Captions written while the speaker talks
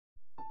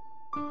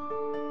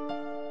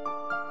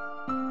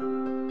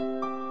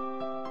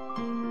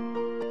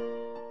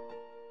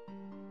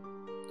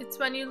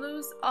when you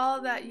lose all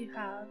that you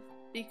have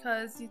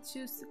because you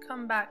choose to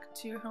come back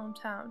to your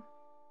hometown.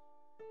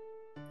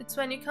 It's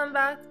when you come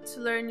back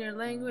to learn your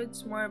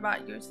language, more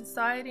about your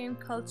society and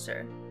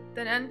culture,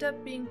 then end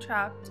up being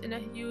trapped in a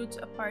huge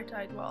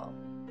apartheid wall,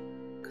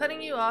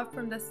 cutting you off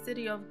from the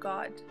city of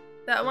God,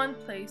 that one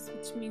place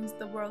which means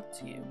the world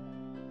to you.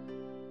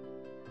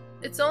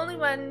 It's only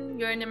when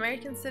you're an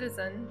American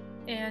citizen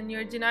and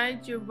you're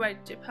denied your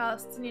right to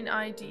Palestinian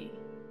ID,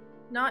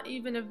 not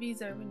even a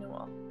visa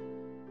renewal.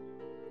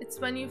 It's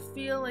when you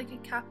feel like a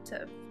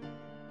captive.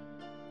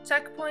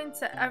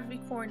 Checkpoints at every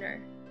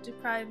corner,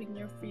 depriving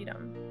your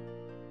freedom.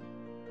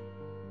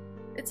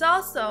 It's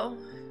also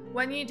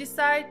when you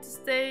decide to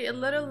stay a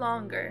little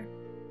longer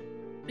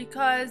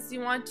because you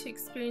want to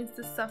experience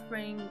the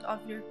suffering of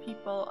your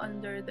people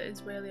under the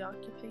Israeli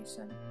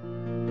occupation.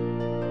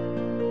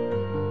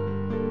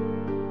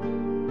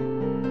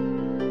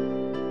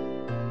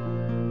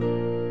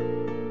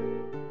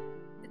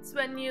 It's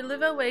when you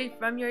live away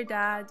from your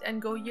dad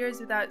and go years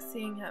without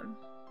seeing him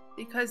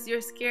because you're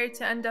scared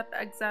to end up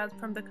exiled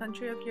from the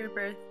country of your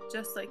birth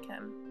just like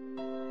him.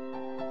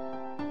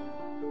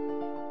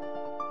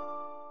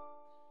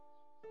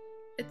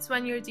 It's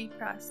when you're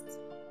depressed.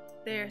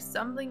 They are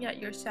stumbling at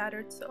your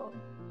shattered soul.